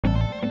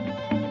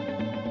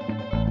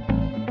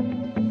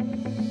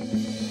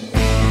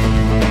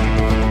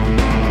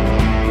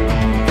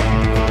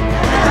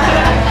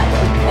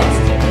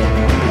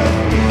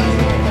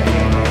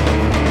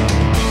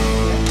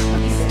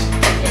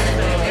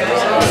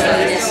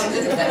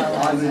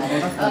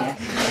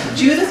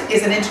Judith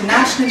is an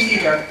international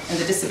leader in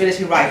the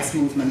disability rights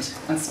movement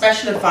and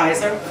special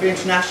advisor for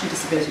international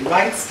disability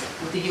rights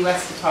with the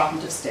US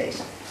Department of State.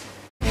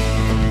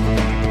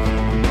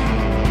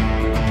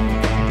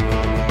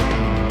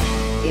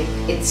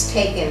 It's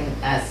taken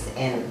us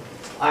in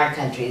our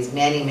countries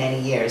many, many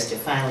years to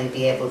finally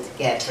be able to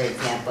get, for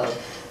example,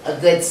 a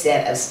good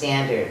set of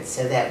standards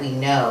so that we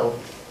know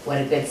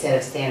what a good set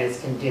of standards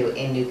can do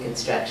in new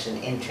construction,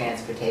 in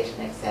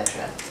transportation,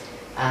 etc.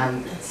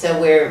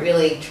 So we're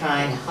really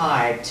trying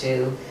hard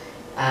to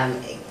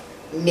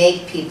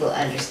make people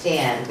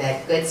understand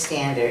that good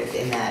standards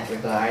in that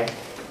regard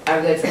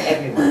are good for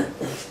everyone.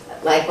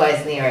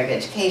 Likewise, in the area of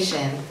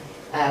education,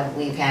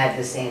 we've had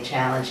the same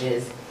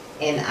challenges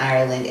in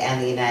Ireland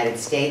and the United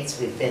States.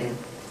 We've been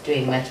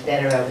doing much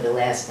better over the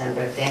last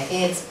number of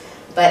decades.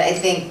 But I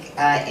think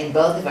in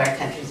both of our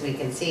countries we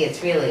can see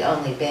it's really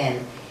only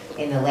been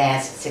in the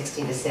last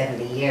 60 to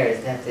 70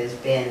 years that there's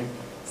been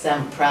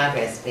some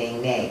progress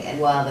being made. And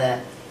while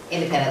the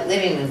independent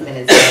living movement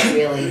itself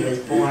really was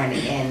born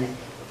in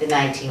the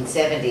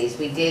 1970s,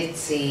 we did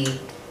see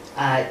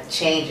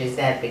changes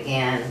that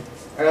began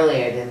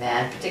earlier than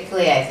that.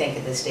 Particularly, I think,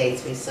 in the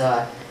States, we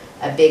saw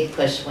a big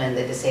push when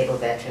the disabled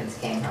veterans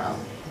came home,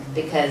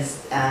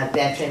 because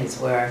veterans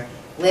were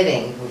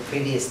living who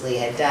previously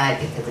had died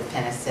because of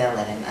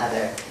penicillin and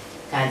other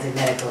kinds of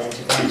medical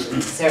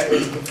interventions.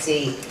 Certainly you could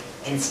see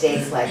in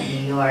states like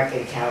New York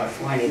and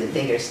California, the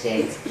bigger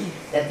states,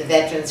 that the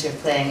veterans are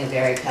playing a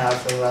very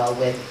powerful role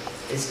with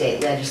the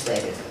state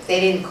legislators. They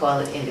didn't call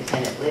it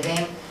independent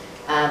living,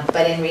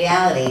 but in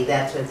reality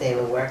that's what they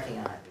were working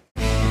on.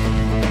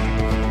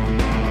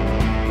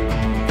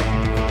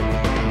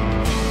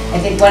 I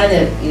think one of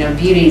the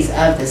beauties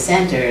of the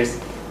centers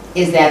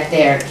is that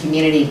they're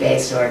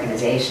community-based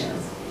organizations.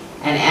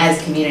 And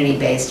as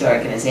community-based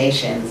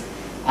organizations,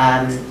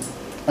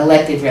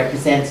 elected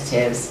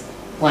representatives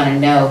want to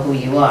know who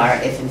you are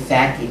if in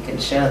fact you can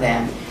show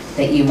them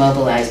that you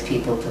mobilize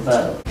people to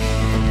vote.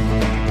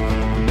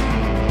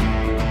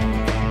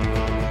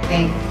 I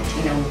think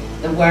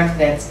the work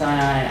that's gone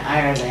on in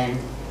Ireland,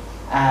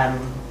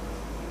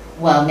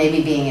 well,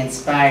 maybe being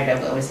inspired by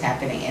what was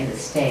happening in the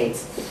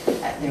States,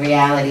 the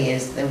reality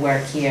is the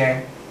work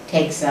here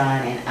takes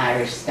on an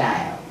Irish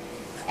style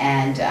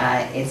and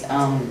its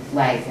own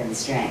life and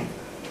strength.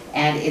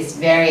 And it's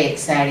very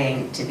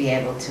exciting to be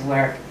able to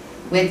work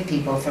with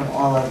people from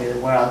all over the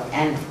world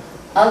and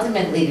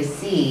ultimately to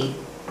see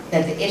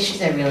that the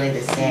issues are really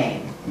the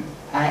same.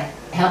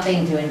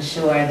 Helping to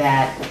ensure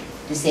that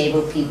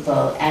disabled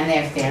people and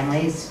their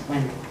families,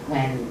 when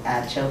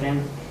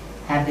children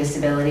have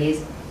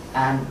disabilities,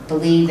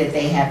 believe that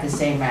they have the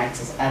same rights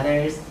as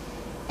others,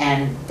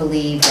 and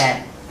believe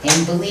that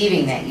in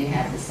believing that you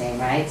have the same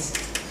rights,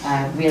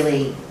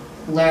 really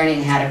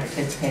learning how to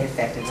participate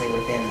effectively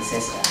within the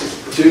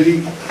system.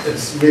 Judy,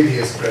 it's really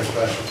a great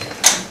pleasure,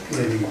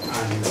 really,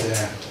 and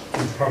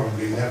you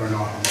probably never know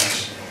how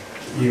much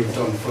you've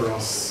done for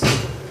us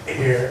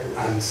here,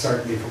 and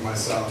certainly for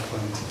myself,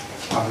 and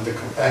having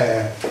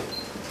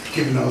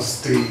given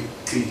us the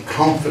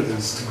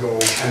confidence to go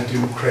and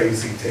do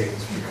crazy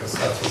things, because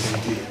that's what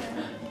we did.